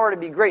wanted power to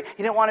be great.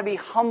 He didn't want to be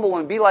humble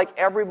and be like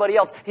everybody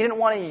else. He didn't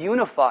want to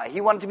unify.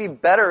 He wanted to be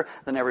better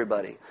than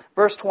everybody.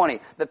 Verse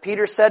 20, but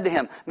Peter said to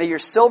him, may your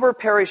silver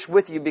perish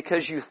with you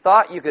because you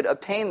thought you could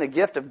obtain the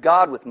gift of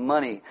God with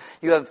money.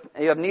 You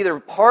have neither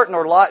part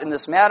nor lot in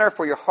this matter,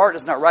 for your heart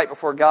is not right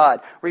before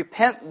God.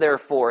 Repent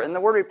therefore. And the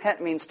word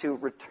repent means to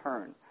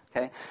return.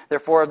 Okay?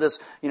 Therefore of this,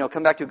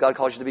 come back to who God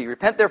calls you to be.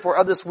 Repent therefore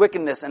of this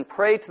wickedness and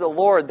pray to the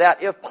Lord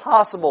that, if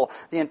possible,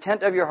 the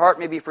intent of your heart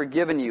may be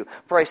forgiven you.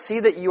 For I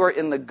see that you are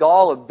in the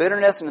gall of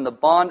bitterness and in the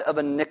bond of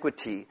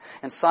iniquity.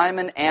 And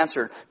Simon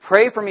answered,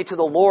 pray for me to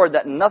the Lord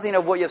that nothing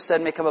of what you have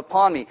said may come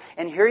upon me.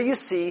 And here you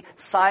see,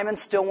 Simon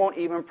still won't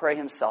even pray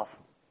himself.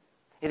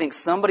 He thinks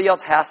somebody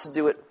else has to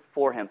do it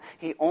for him.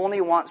 He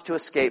only wants to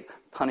escape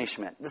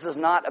punishment. This is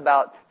not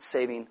about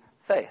saving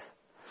faith.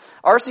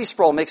 R.C.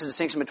 Sproul makes a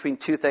distinction between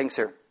two things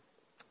here.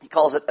 He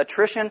calls it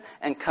attrition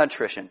and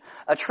contrition.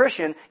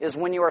 Attrition is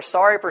when you are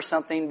sorry for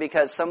something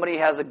because somebody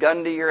has a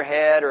gun to your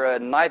head or a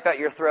knife at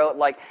your throat,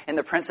 like in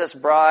The Princess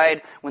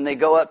Bride, when they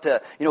go up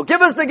to,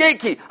 give us the gate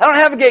key. I don't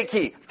have a gate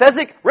key.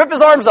 Fezzik, rip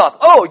his arms off.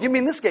 Oh, you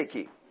mean this gate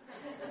key.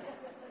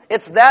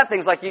 It's that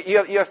things like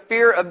you have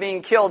fear of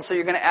being killed, so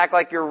you're going to act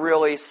like you're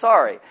really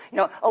sorry.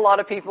 A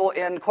lot of people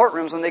in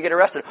courtrooms, when they get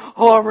arrested,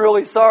 oh, I'm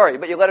really sorry.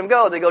 But you let them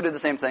go, they go do the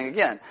same thing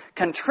again.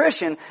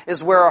 Contrition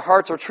is where our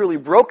hearts are truly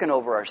broken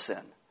over our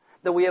sin,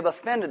 that we have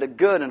offended a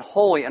good and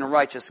holy and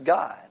righteous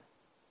God.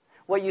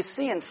 What you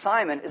see in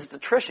Simon is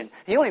attrition.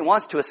 He only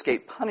wants to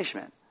escape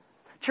punishment.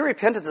 True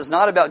repentance is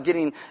not about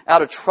getting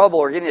out of trouble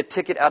or getting a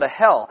ticket out of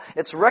hell.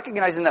 It's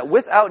recognizing that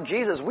without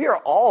Jesus, we are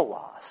all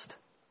lost.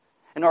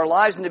 And our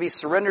lives need to be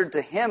surrendered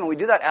to Him, and we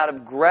do that out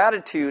of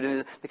gratitude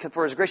and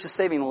for His gracious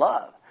saving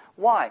love.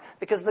 Why?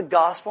 Because the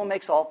gospel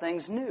makes all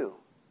things new,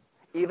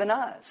 even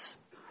us.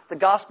 The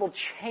gospel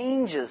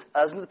changes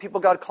us into the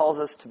people God calls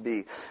us to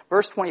be.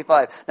 Verse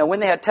 25, now when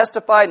they had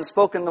testified and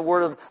spoken the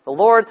word of the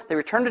Lord, they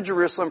returned to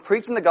Jerusalem,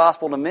 preaching the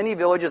gospel to many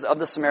villages of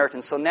the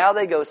Samaritans. So now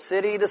they go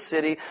city to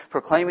city,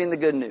 proclaiming the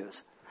good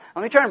news.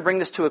 Let me try and bring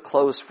this to a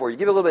close for you.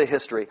 Give you a little bit of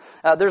history.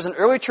 There's an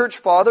early church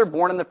father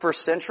born in the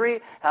first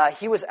century.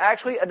 He was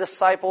actually a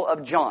disciple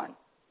of John.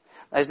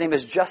 His name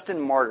is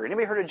Justin Martyr.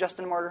 Anybody heard of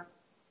Justin Martyr?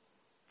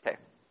 Okay,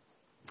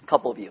 a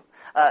couple of you.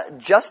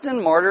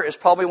 Justin Martyr is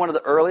probably one of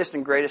the earliest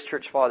and greatest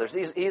church fathers.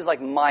 He's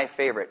like my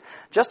favorite.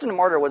 Justin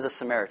Martyr was a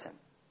Samaritan.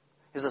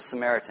 He was a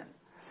Samaritan.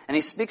 And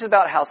he speaks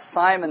about how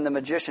Simon the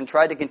magician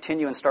tried to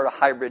continue and start a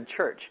hybrid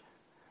church.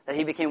 That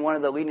he became one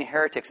of the leading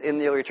heretics in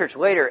the early church.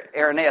 Later,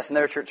 Irenaeus,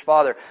 another church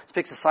father,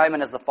 speaks of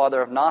Simon as the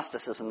father of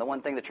Gnosticism, the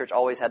one thing the church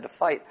always had to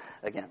fight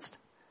against.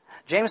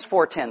 James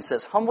 4:10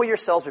 says, humble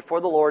yourselves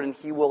before the Lord, and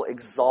He will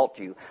exalt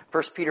you.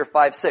 1 Peter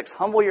 5:6,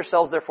 humble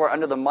yourselves, therefore,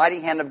 under the mighty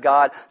hand of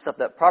God, so that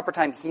at the proper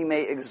time He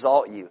may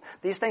exalt you.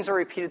 These things are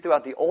repeated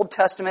throughout the Old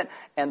Testament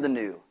and the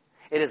New.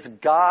 It is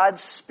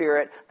God's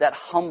Spirit that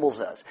humbles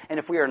us. And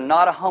if we are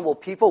not a humble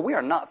people, we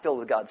are not filled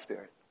with God's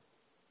Spirit.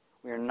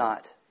 We are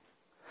not.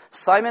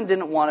 Simon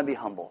didn't want to be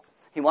humble.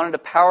 He wanted a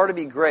power to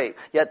be great.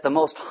 Yet the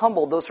most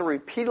humble, those who are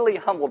repeatedly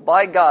humbled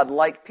by God,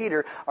 like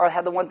Peter,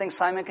 have the one thing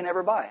Simon can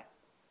never buy.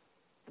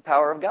 The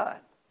power of God.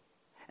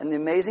 And the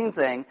amazing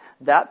thing,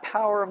 that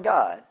power of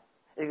God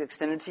is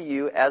extended to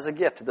you as a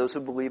gift to those who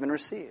believe and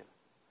receive.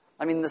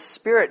 I mean, the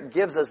Spirit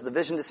gives us the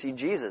vision to see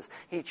Jesus.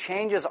 He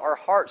changes our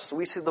hearts so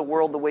we see the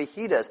world the way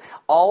He does.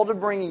 All to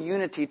bring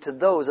unity to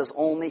those as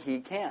only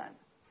He can.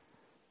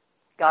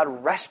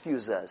 God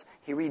rescues us.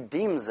 He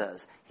redeems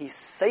us. He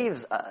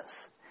saves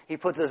us. He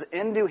puts us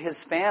into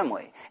His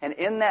family. And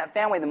in that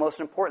family, the most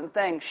important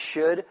thing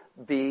should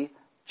be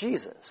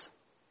Jesus.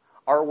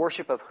 Our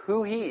worship of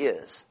who He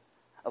is,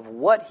 of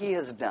what He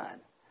has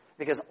done.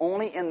 Because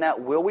only in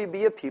that will we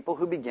be a people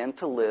who begin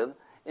to live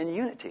in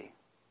unity.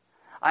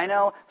 I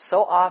know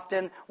so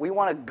often we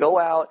want to go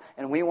out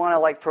and we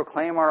want to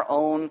proclaim our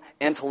own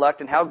intellect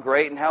and how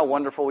great and how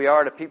wonderful we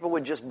are. If people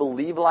would just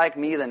believe like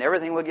me, then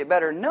everything would get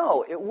better.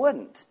 No, it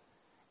wouldn't.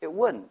 It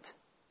wouldn't.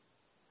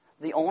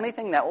 The only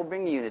thing that will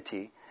bring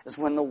unity is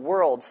when the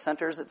world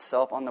centers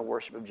itself on the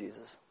worship of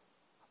Jesus.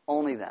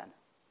 Only then.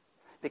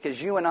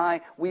 Because you and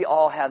I, we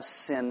all have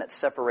sin that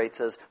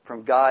separates us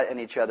from God and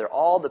each other.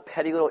 All the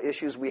petty little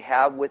issues we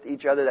have with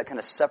each other that kind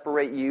of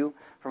separate you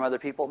from other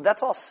people,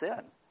 that's all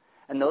sin.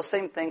 And those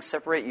same things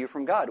separate you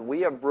from God.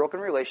 We have a broken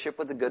relationship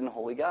with the good and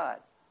holy God.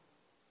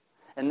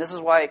 And this is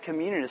why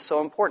communion is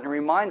so important. It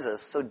reminds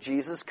us, so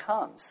Jesus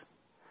comes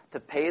to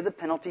pay the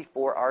penalty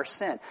for our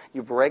sin.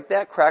 You break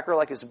that cracker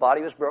like His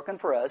body was broken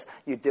for us.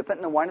 You dip it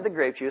in the wine of the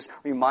grape juice.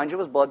 Remind you of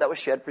His blood that was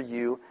shed for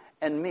you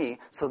and me.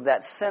 So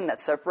that sin that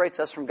separates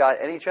us from God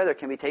and each other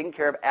can be taken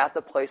care of at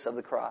the place of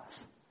the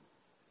cross.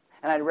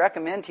 And I'd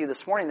recommend to you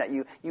this morning that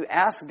you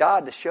ask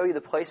God to show you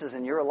the places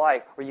in your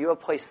life where you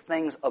have placed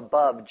things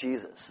above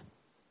Jesus.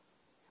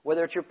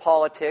 Whether it's your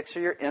politics or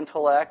your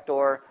intellect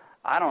or,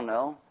 I don't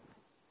know,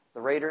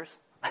 the Raiders,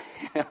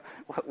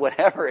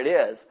 whatever it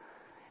is,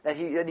 that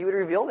He would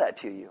reveal that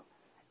to you.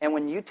 And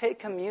when you take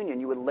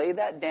communion, you would lay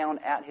that down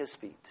at His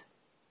feet.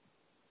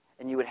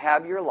 And you would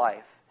have your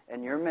life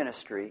and your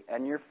ministry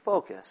and your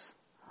focus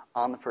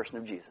on the person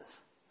of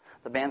Jesus.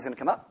 The band's going to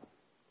come up.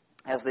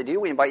 As they do,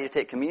 we invite you to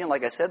take communion.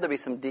 Like I said, there'll be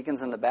some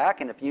deacons in the back.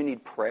 And if you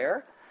need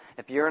prayer,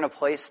 if you're in a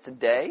place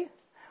today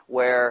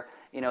where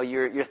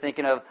you're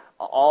thinking of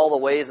all the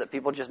ways that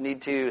people just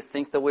need to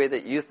think the way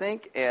that you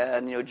think,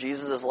 and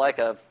Jesus is like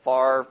a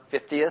far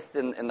 50th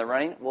in the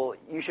running, well,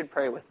 you should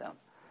pray with them.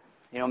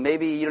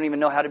 Maybe you don't even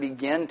know how to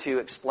begin to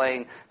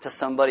explain to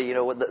somebody,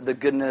 the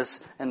goodness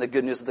and the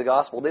good news of the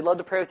gospel. They'd love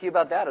to pray with you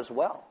about that as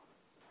well.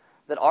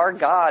 That our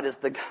God is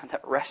the God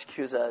that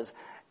rescues us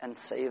and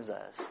saves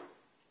us.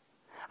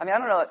 I mean, I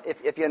don't know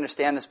if you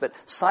understand this, but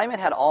Simon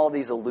had all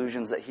these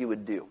illusions that he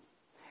would do.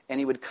 And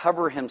he would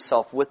cover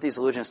himself with these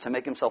illusions to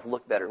make himself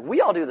look better.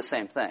 We all do the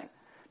same thing,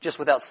 just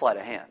without sleight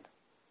of hand.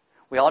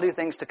 We all do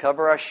things to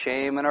cover our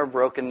shame and our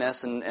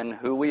brokenness and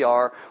who we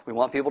are. We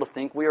want people to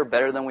think we are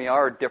better than we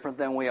are or different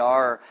than we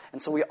are.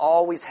 And so we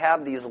always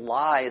have these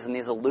lies and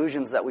these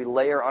illusions that we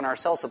layer on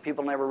ourselves so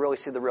people never really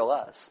see the real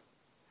us.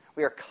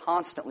 We are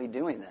constantly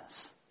doing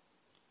this.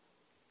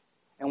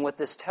 And what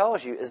this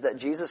tells you is that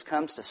Jesus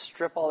comes to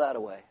strip all that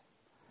away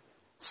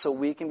so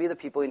we can be the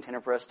people He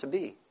intended for us to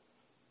be.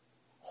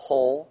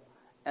 Whole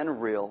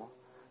and real,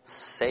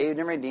 saved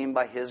and redeemed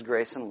by His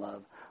grace and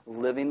love,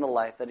 living the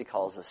life that He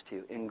calls us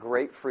to in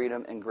great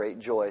freedom and great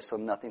joy so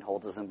nothing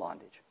holds us in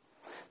bondage.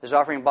 There's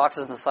offering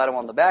boxes on the side and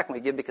one on the back, and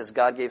we give because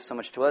God gave so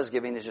much to us.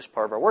 Giving is just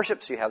part of our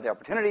worship, so you have the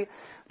opportunity.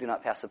 Do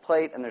not pass the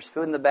plate. And there's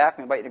food in the back.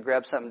 We invite you to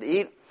grab something to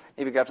eat.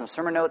 Maybe grab some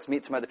sermon notes,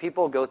 meet some other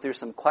people, go through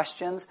some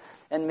questions,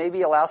 and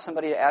maybe allow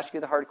somebody to ask you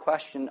the hard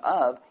question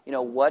of,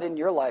 what in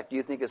your life do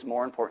you think is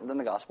more important than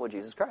the gospel of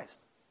Jesus Christ?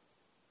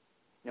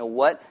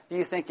 What do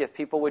you think if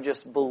people would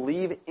just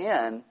believe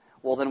in,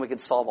 well, then we could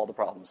solve all the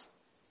problems?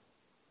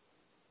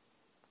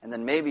 And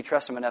then maybe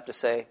trust Him enough to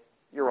say,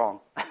 you're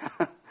wrong,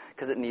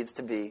 because it needs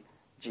to be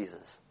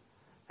Jesus.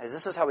 As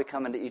this is how we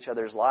come into each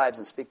other's lives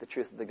and speak the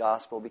truth of the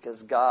gospel,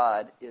 because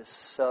God is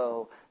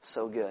so,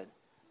 so good.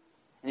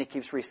 And He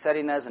keeps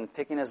resetting us and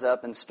picking us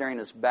up and steering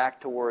us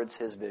back towards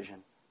His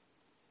vision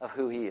of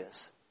who He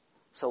is.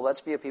 So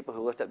let's be a people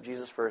who lift up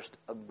Jesus first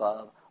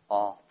above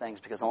all things,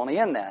 because only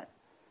in that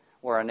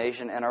will our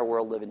nation and our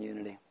world live in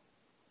unity.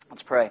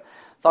 Let's pray.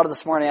 Father,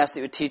 this morning I ask that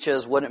You would teach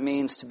us what it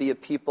means to be a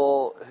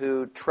people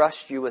who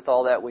trust You with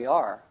all that we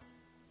are.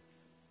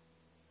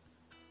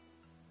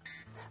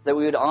 That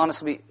we would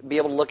honestly be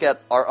able to look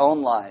at our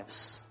own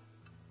lives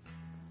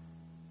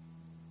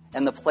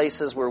and the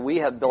places where we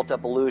have built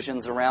up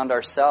illusions around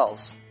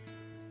ourselves.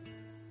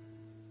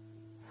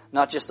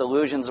 Not just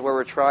illusions where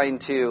we're trying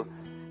to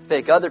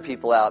fake other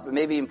people out, but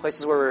maybe in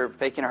places where we're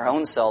faking our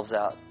own selves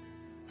out.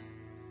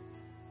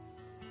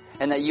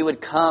 And that You would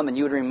come and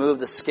You would remove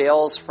the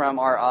scales from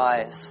our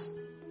eyes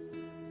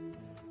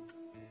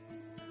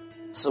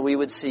so we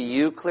would see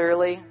You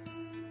clearly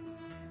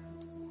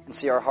and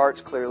see our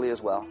hearts clearly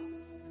as well.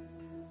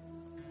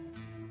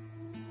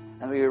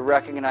 And we would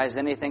recognize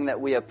anything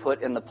that we have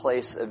put in the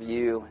place of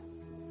You,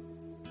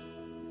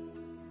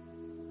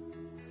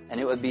 and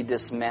it would be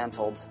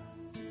dismantled.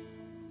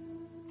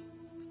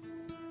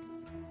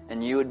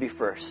 And You would be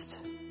first.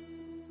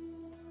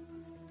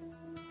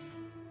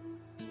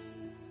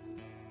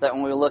 That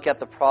when we look at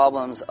the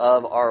problems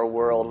of our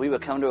world, we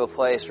would come to a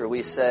place where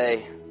we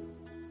say,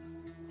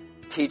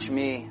 teach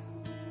me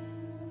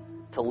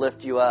to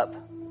lift You up.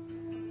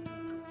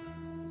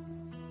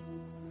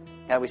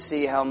 God, we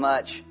see how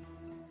much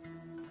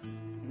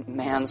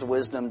man's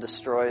wisdom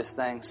destroys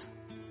things.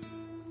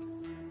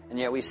 And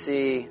yet we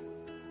see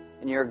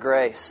in Your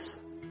grace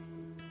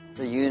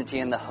the unity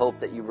and the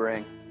hope that You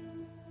bring.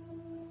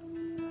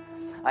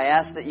 I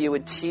ask that You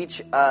would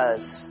teach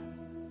us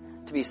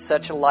to be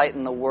such a light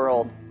in the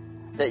world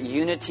that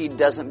unity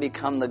doesn't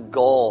become the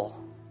goal,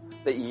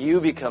 but You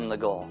become the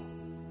goal.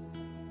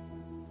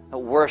 That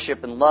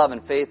worship and love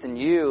and faith in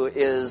You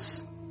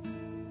is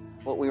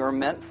what we were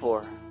meant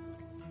for.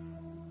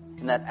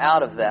 And that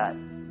out of that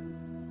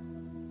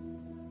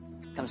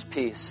comes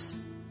peace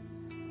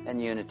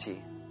and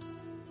unity.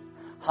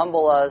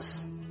 Humble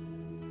us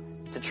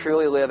to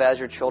truly live as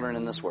Your children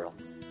in this world,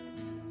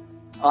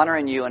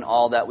 honoring You in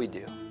all that we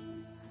do.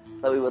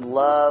 That we would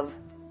love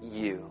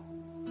You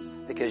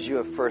because You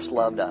have first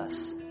loved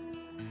us.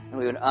 And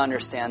we would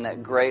understand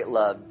that great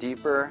love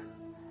deeper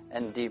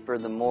and deeper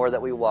the more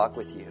that we walk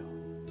with You.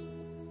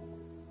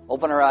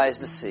 Open our eyes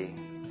to see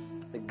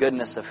the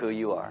goodness of who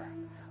You are.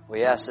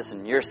 We ask this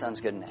in Your Son's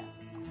good name.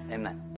 Amen.